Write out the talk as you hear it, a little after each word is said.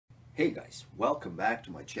Hey guys, welcome back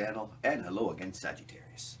to my channel and hello again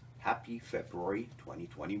Sagittarius. Happy February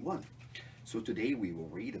 2021. So today we will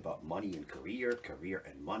read about money and career, career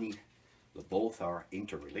and money. Both are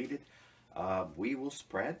interrelated. We will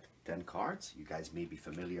spread 10 cards. You guys may be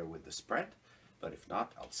familiar with the spread, but if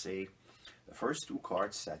not, I'll say the first two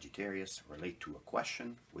cards, Sagittarius, relate to a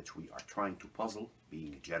question which we are trying to puzzle,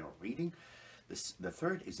 being a general reading. The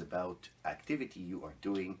third is about activity you are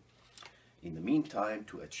doing in the meantime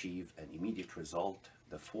to achieve an immediate result.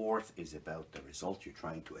 The fourth is about the result you're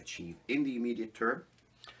trying to achieve in the immediate term.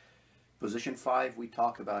 Position 5, we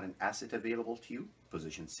talk about an asset available to you.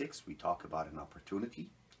 Position 6, we talk about an opportunity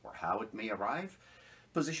or how it may arrive.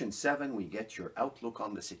 Position 7, we get your outlook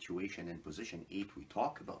on the situation. In position 8, we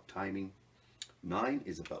talk about timing. 9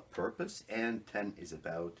 is about purpose, and 10 is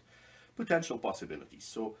about potential possibilities.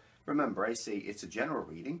 So remember, I say it's a general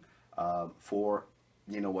reading for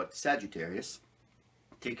Sagittarius.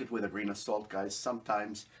 Take it with a grain of salt, guys.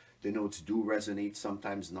 Sometimes the notes do resonate,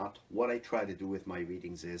 sometimes not. What I try to do with my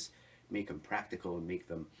readings is make them practical and make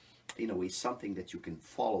them, in a way, something that you can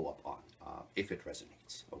follow up on if it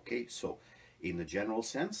resonates. Okay, so in the general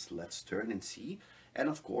sense, let's turn and see. And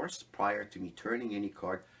of course, prior to me turning any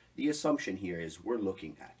card, the assumption here is we're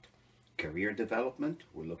looking at career development,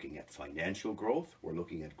 we're looking at financial growth, we're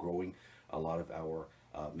looking at growing a lot of our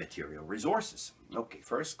material resources. Okay,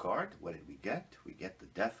 first card, what did we get? We get the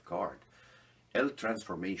Death card. El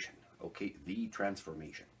Transformation. Okay, the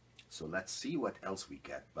transformation. So let's see what else we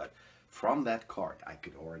get. But from that card, I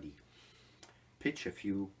could already pitch a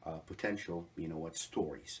few potential,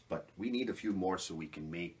 stories. But we need a few more so we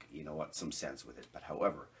can make, some sense with it. But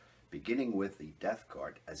however, beginning with the Death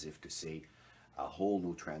card, as if to say a whole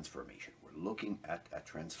new transformation. We're looking at a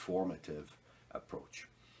transformative approach.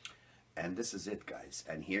 And this is it, guys.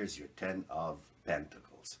 And here's your 10 of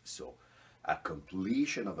Pentacles. So a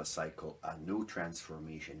completion of a cycle, a new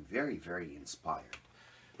transformation, very, very inspired.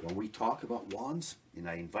 When we talk about wands, and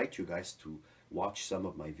I invite you guys to watch some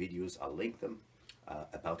of my videos, I'll link them,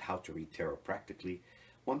 about how to read tarot practically.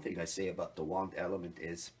 One thing I say about the wand element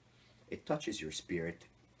is it touches your spirit.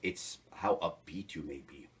 It's how upbeat you may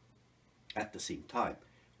be. At the same time,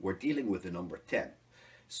 we're dealing with the number 10.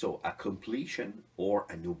 So a completion or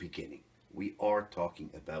a new beginning. We are talking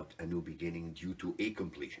about a new beginning due to a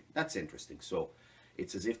completion. That's interesting. So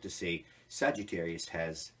it's as if to say Sagittarius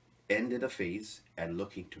has ended a phase and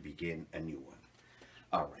looking to begin a new one.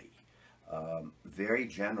 All right. Very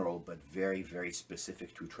general, but very, very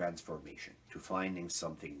specific to transformation, to finding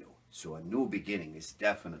something new. So a new beginning is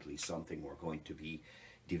definitely something we're going to be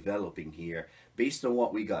developing here based on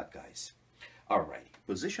what we got, guys. All right.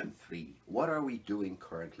 Position 3, what are we doing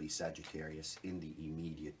currently, Sagittarius, in the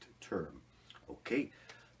immediate term? Okay,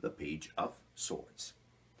 the Page of Swords.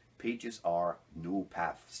 Pages are new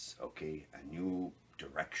paths, okay, a new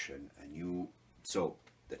direction, so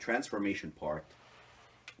the transformation part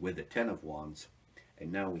with the 10 of Wands,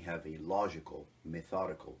 and now we have a logical,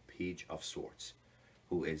 methodical Page of Swords,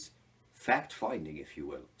 who is fact-finding, if you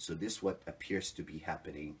will. So this is what appears to be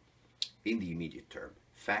happening in the immediate term,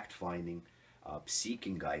 fact-finding,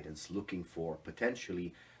 seeking guidance, looking for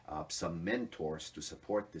potentially some mentors to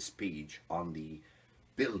support this page on the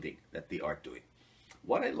building that they are doing.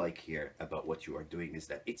 What I like here about what you are doing is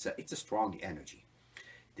that it's a strong energy.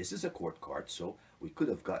 This is a court card, so we could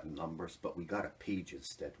have gotten numbers, but we got a page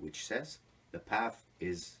instead, which says the path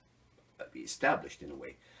is established in a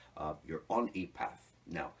way. You're on a path.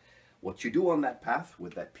 Now, what you do on that path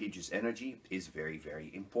with that page's energy is very,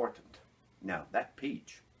 very important. Now, that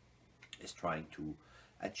page is trying to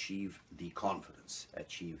achieve the confidence,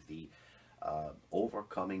 achieve the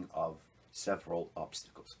overcoming of several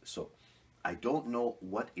obstacles. So I don't know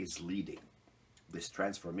what is leading this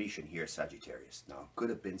transformation here, Sagittarius. Now, it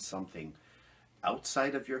could have been something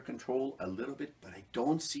outside of your control a little bit, but I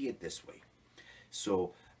don't see it this way.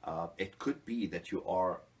 So it could be that you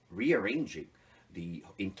are rearranging the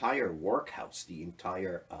entire work house, the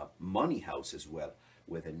entire money house as well,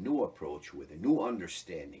 with a new approach, with a new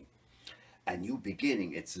understanding, a new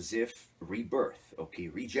beginning. It's as if rebirth, okay,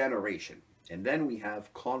 regeneration. And then we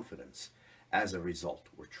have confidence as a result.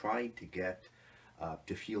 We're trying to get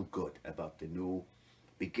to feel good about the new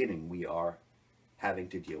beginning we are having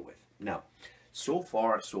to deal with. Now, so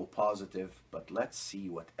far, so positive, but let's see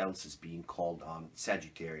what else is being called on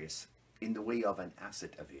Sagittarius in the way of an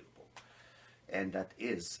asset available. And that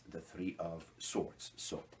is the Three of Swords.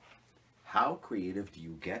 So how creative do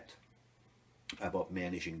you get about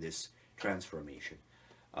managing this transformation?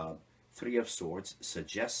 Three of Swords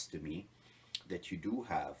suggests to me that you do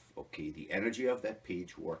have, okay, the energy of that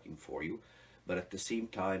page working for you, but at the same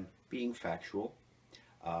time being factual,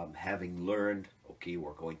 having learned, okay,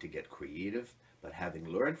 we're going to get creative, but having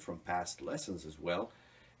learned from past lessons as well,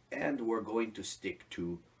 and we're going to stick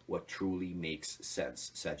to what truly makes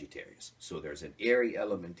sense, Sagittarius. So there's an airy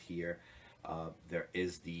element here. There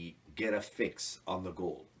is the get a fix on the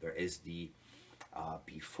goal. There is the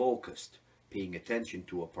be focused, paying attention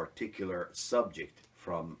to a particular subject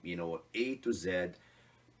from, you know, A to Z,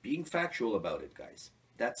 being factual about it, guys.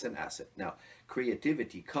 That's an asset. Now,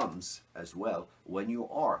 creativity comes as well when you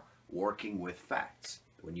are working with facts.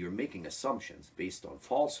 When you're making assumptions based on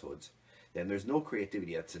falsehoods, then there's no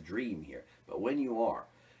creativity. That's a dream here. But when you are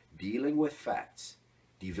dealing with facts,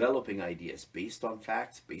 developing ideas based on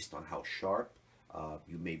facts, based on how sharp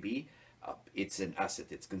you may be, it's an asset.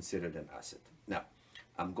 It's considered an asset. Now,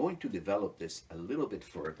 I'm going to develop this a little bit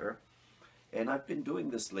further, and I've been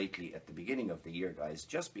doing this lately at the beginning of the year, guys,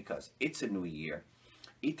 just because it's a new year.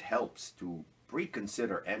 It helps to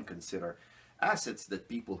reconsider and consider assets that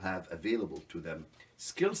people have available to them,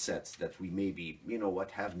 skill sets that we maybe, you know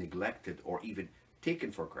what, have neglected or even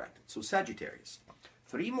taken for granted. So Sagittarius,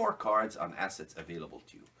 3 more cards on assets available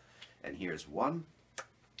to you. And here's 1,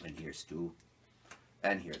 and here's 2,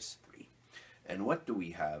 and here's 3. And what do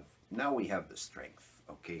we have? Now we have the strength,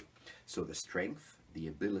 okay? So the strength, the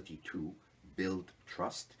ability to build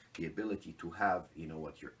trust, the ability to have, you know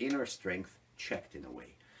what, your inner strength checked in a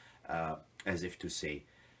way, as if to say,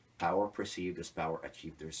 power perceived as power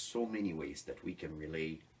achieved. There's so many ways that we can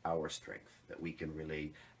relay our strength, that we can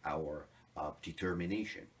relay our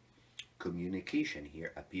determination. Communication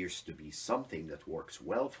here appears to be something that works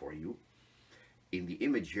well for you. In the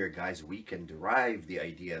image here, guys, we can derive the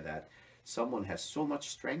idea that someone has so much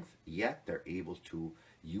strength, yet they're able to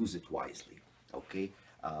use it wisely, okay?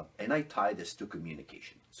 And I tie this to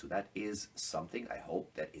communication. So that is something I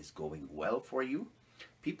hope that is going well for you.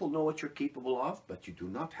 People know what you're capable of, but you do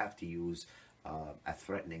not have to use a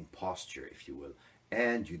threatening posture, if you will.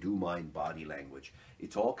 And you do mind body language.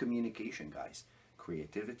 It's all communication, guys.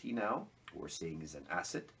 Creativity now, we're saying, is an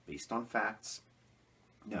asset based on facts.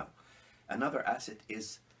 Now, another asset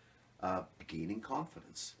is gaining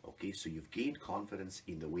confidence. Okay, so you've gained confidence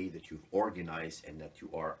in the way that you've organized and that you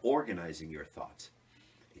are organizing your thoughts.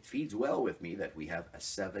 It feeds well with me that we have a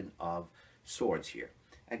 7 of Swords here.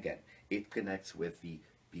 Again, it connects with the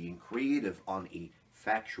being creative on a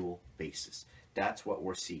factual basis. That's what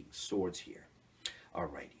we're seeing, Swords here.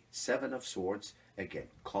 Alrighty, 7 of Swords, again,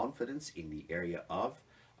 confidence in the area of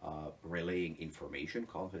relaying information,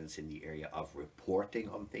 confidence in the area of reporting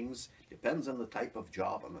on things. Depends on the type of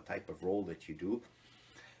job, on the type of role that you do.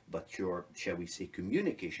 But your, shall we say,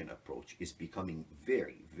 communication approach is becoming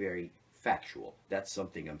very, very factual. That's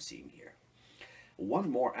something I'm seeing here. One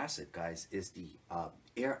more asset, guys, is the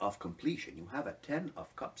air of completion. You have a 10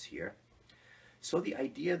 of Cups here. So the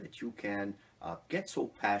idea that you can get so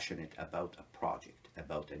passionate about a project,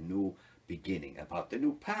 about a new beginning, about the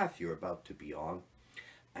new path you're about to be on,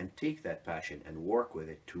 and take that passion and work with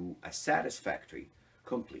it to a satisfactory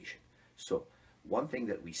completion. So one thing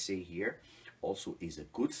that we say here also is a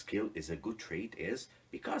good skill, is a good trait, is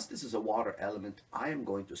because this is a water element, I am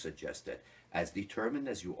going to suggest that as determined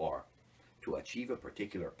as you are to achieve a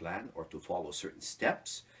particular plan or to follow certain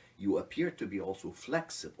steps, you appear to be also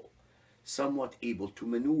flexible, somewhat able to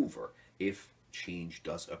maneuver if change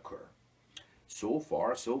does occur. So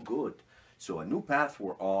far, so good. So a new path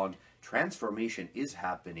we're on, transformation is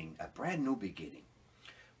happening, a brand new beginning.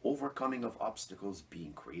 Overcoming of obstacles,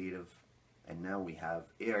 being creative, and now we have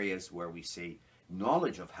areas where we say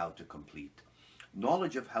knowledge of how to complete,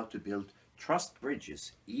 knowledge of how to build trust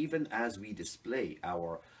bridges, even as we display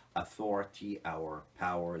our authority, our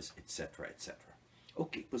powers, etc., etc.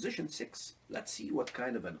 Okay, position 6. Let's see what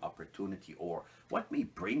kind of an opportunity or what may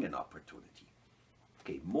bring an opportunity.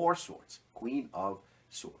 Okay, more Swords, Queen of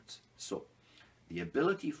Swords. So, the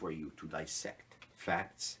ability for you to dissect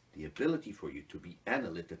facts, the ability for you to be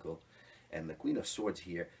analytical, and the Queen of Swords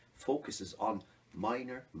here focuses on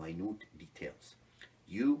minute details.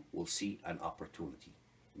 You will see an opportunity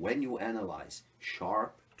when you analyze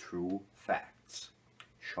sharp, true facts.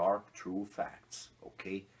 Sharp, true facts,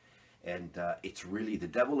 okay? And it's really, the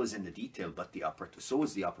devil is in the detail, but so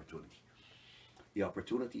is the opportunity. The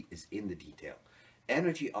opportunity is in the detail.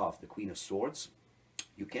 Energy of the Queen of Swords,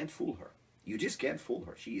 you can't fool her. You just can't fool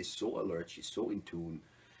her. She is so alert, she's so in tune,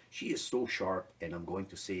 she is so sharp, and I'm going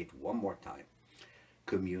to say it one more time.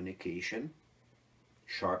 Communication,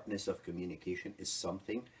 sharpness of communication is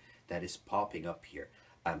something that is popping up here.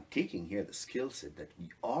 I'm taking here the skill set that we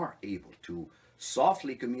are able to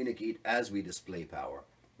softly communicate as we display power.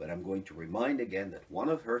 But I'm going to remind again that one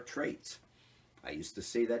of her traits, I used to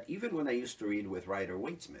say that even when I used to read with Rider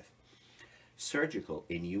Waite-Smith, surgical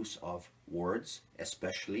in use of words,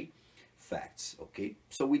 especially facts. Okay,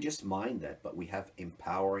 so we just mind that, but we have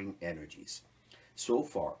empowering energies. So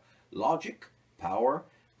far, logic, power,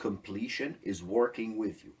 completion is working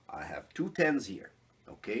with you. I have two tens here.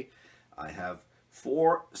 Okay, I have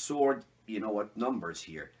four sword, you know what, numbers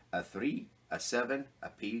here: a 3, a 7, a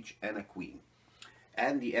page, and a queen.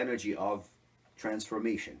 And the energy of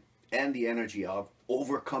transformation, and the energy of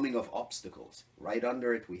overcoming of obstacles. Right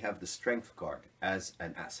under it, we have the strength card as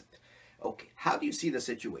an asset. Okay, how do you see the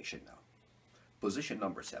situation now? Position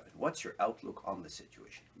number 7. What's your outlook on the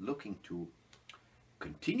situation? Looking to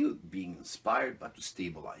continue being inspired, but to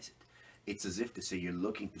stabilize it. It's as if to say you're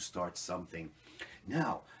looking to start something.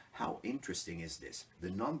 Now, how interesting is this? The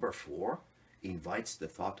number 4 invites the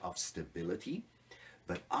thought of stability,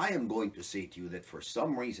 but I am going to say to you that for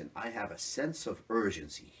some reason I have a sense of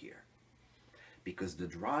urgency here, because the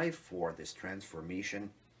drive for this transformation,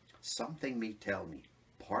 something may tell me,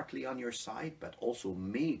 partly on your side, but also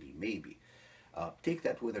maybe, take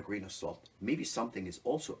that with a grain of salt, maybe something is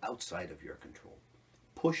also outside of your control,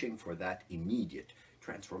 pushing for that immediate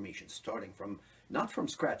transformation, starting from, not from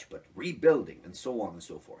scratch, but rebuilding, and so on and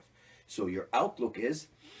so forth. So your outlook is,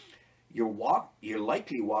 you're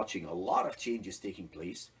likely watching a lot of changes taking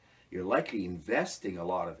place, you're likely investing a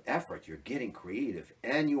lot of effort, you're getting creative,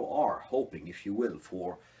 and you are hoping, if you will,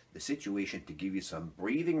 for the situation to give you some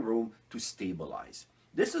breathing room to stabilize.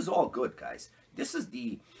 This is all good, guys. This is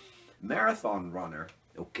the marathon runner,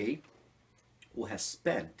 okay, who has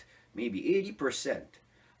spent maybe 80%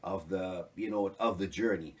 of the, of the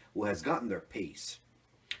journey, who has gotten their pace,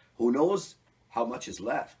 who knows how much is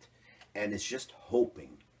left, and is just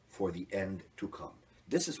hoping for the end to come.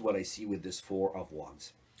 This is what I see with this 4 of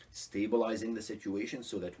Wands. Stabilizing the situation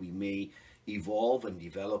so that we may evolve and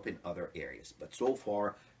develop in other areas. But so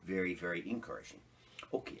far, very, very encouraging.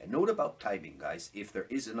 Okay, a note about timing, guys. If there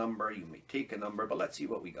is a number, you may take a number, but let's see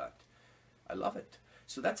what we got. I love it.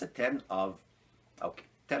 So that's a 10 of, okay,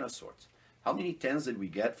 10 of Swords. How many 10s did we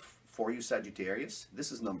get for you, Sagittarius?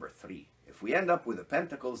 This is number 3. If we end up with the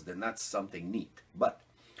Pentacles, then that's something neat. But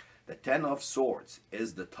the 10 of Swords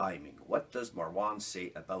is the timing. What does Marwan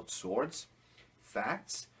say about swords?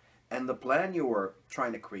 Facts, and the plan you were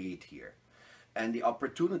trying to create here. And the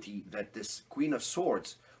opportunity that this Queen of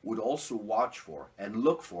Swords would also watch for and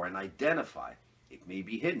look for and identify. It may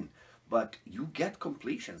be hidden, but you get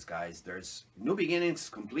completions, guys. There's new beginnings,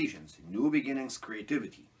 completions, new beginnings,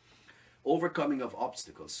 creativity, overcoming of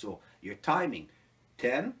obstacles. So your timing,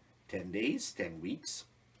 10 days, 10 weeks,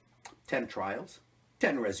 10 trials,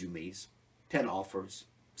 10 resumes, 10 offers,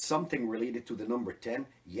 something related to the number 10,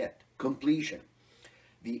 yet completion.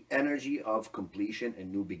 The energy of completion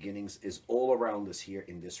and new beginnings is all around us here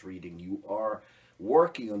in this reading. You are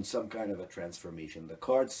working on some kind of a transformation. The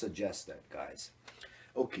cards suggest that, guys.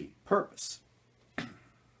 Okay, purpose.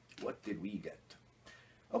 What did we get?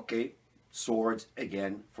 Okay, swords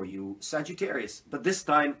again for you, Sagittarius. But this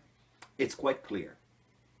time, it's quite clear.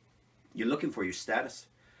 You're looking for your status.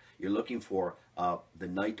 You're looking for the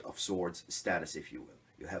Knight of Swords status, if you will.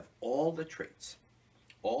 You have all the traits,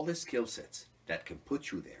 all the skill sets that can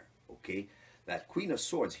put you there, okay? That Queen of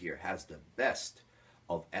Swords here has the best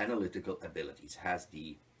of analytical abilities, has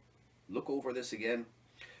the, look over this again,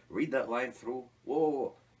 read that line through.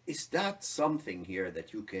 Whoa, is that something here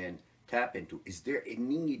that you can tap into? Is there a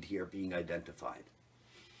need here being identified?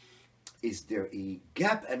 Is there a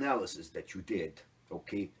gap analysis that you did,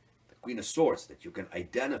 okay? The Queen of Swords, that you can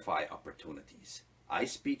identify opportunities. I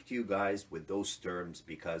speak to you guys with those terms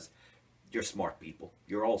because you're smart people.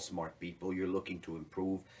 You're all smart people. You're looking to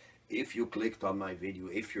improve. If you clicked on my video,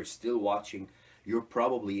 if you're still watching, you're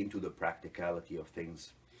probably into the practicality of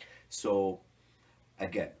things. So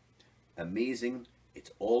again, amazing.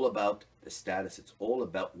 It's all about the status. It's all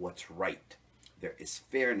about what's right. There is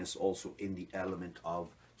fairness also in the element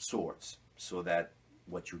of swords, so that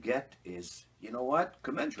what you get is, you know what,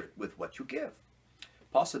 commensurate with what you give.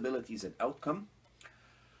 Possibilities and outcome,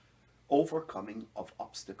 overcoming of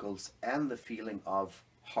obstacles, and the feeling of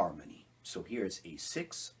harmony. So here's a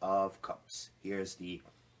 6 of Cups. Here's the,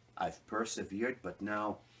 I've persevered, but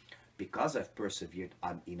now because I've persevered,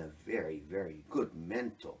 I'm in a very, very good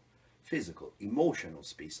mental, physical, emotional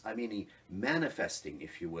space. I'm in a manifesting,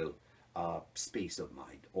 if you will, space of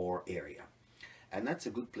mind or area. And that's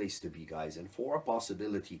a good place to be, guys. And for a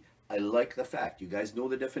possibility, I like the fact, you guys know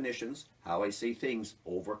the definitions, how I say things,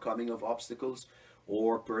 overcoming of obstacles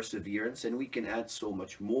or perseverance, and we can add so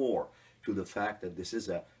much more to the fact that this is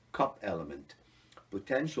a cup element.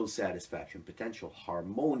 Potential satisfaction, potential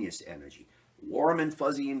harmonious energy, warm and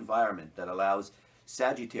fuzzy environment that allows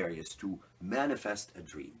Sagittarius to manifest a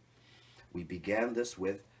dream. We began this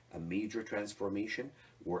with a major transformation.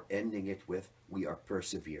 We're ending it with we are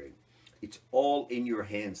persevering. It's all in your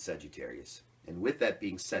hands, Sagittarius. And with that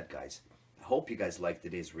being said, guys, I hope you guys liked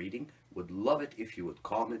today's reading. Would love it if you would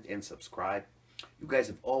comment and subscribe. You guys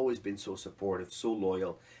have always been so supportive, so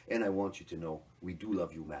loyal, and I want you to know we do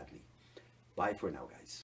love you madly. Bye for now, guys.